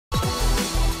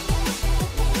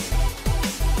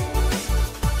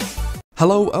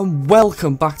Hello and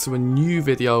welcome back to a new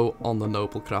video on the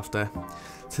Noble Crafter.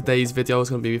 Today's video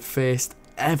is going to be my first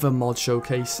ever mod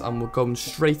showcase and we're going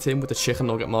straight in with the chicken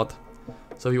nugget mod.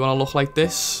 So if you want to look like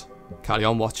this, carry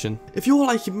on watching. If you're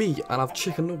like me and have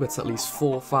chicken nuggets at least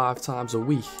 4 or 5 times a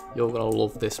week, you're going to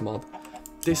love this mod.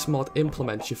 This mod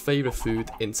implements your favourite food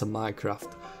into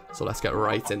Minecraft. So let's get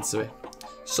right into it.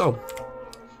 So,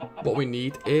 what we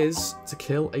need is to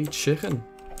kill a chicken.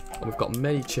 And we've got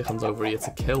many chickens over here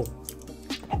to kill.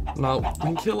 Now, we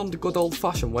can kill them the good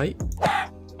old-fashioned way,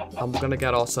 and we're going to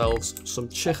get ourselves some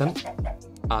chicken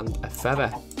and a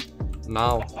feather.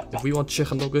 Now, if we want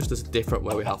chicken nuggets, there's a different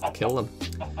way we have to kill them.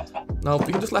 Now,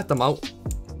 we can just let them out,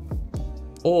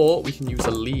 or we can use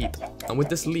a lead, and with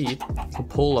this lead, you can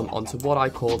pull them onto what I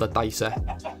call the dicer.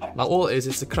 Now, all it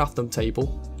is a crafting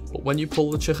table, but when you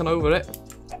pull the chicken over it,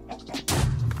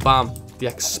 bam, they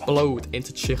explode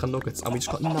into chicken nuggets, and we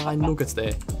just got 9 nuggets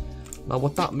there. Now,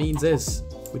 what that means is,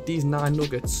 with these 9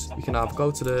 nuggets, we can either go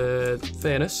to the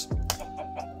furnace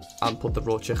and put the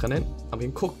raw chicken in, and we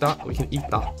can cook that, and we can eat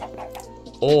that.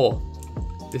 Or,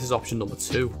 this is option number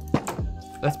 2.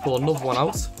 Let's pull another one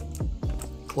out,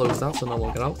 close that so no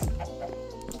one can get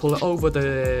out, pull it over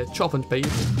the chopping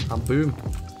page, and boom.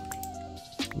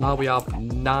 Now we have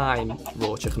 9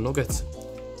 raw chicken nuggets.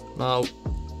 Now,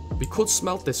 we could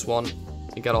smelt this one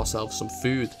and get ourselves some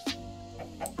food,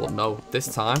 but no, this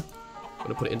time, I'm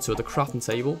going to put it into the crafting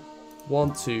table.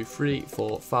 1, 2, 3,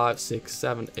 4, 5, 6,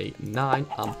 7, 8, 9,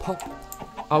 and pop.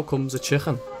 Out comes a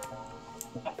chicken.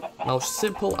 Now,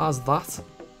 simple as that.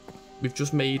 We've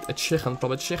just made a chicken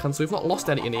from a chicken, so we've not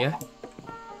lost anything here.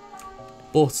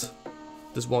 But,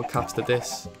 there's one catch to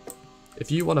this. If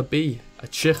you want to be a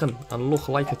chicken and look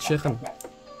like a chicken,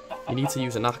 you need to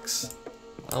use an axe.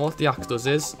 And what the axe does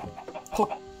is,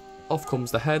 pop, off comes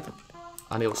the head,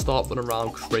 and it'll start running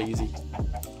around crazy.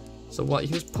 So what, you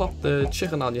can just pop the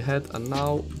chicken on your head and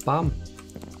now, bam,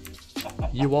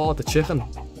 you are the chicken.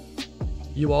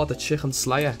 You are the chicken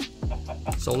slayer.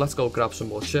 So let's go grab some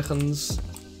more chickens.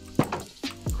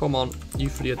 Come on, you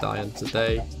 3 are dying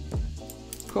today.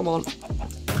 Come on.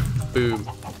 Boom.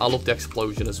 I love the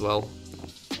explosion as well.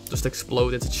 Just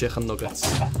explode into chicken nuggets.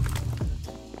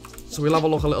 So we'll have a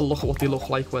little look at what they look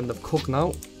like when they've cooked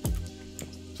now.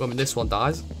 When this one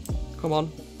dies. Come on.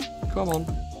 Come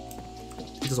on.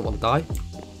 He doesn't want to die.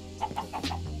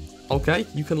 Okay,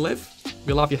 you can live.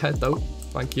 We'll have your head though.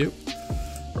 Thank you.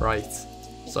 Right.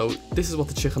 So this is what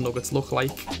the chicken nuggets look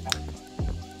like.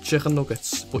 Chicken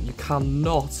nuggets, but you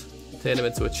cannot turn them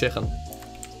into a chicken.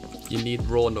 You need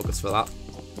raw nuggets for that.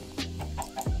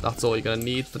 That's all you're going to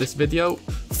need for this video.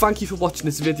 Thank you for watching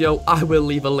this video. I will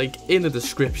leave a link in the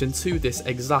description to this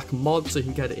exact mod so you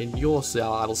can get it in your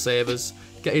survival servers.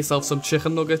 Get yourself some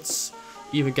chicken nuggets.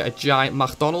 Even get a giant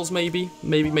McDonald's maybe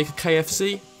make a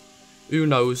KFC. Who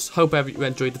knows? Hope you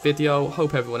enjoyed the video.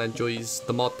 Hope everyone enjoys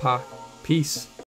the mod pack. Peace.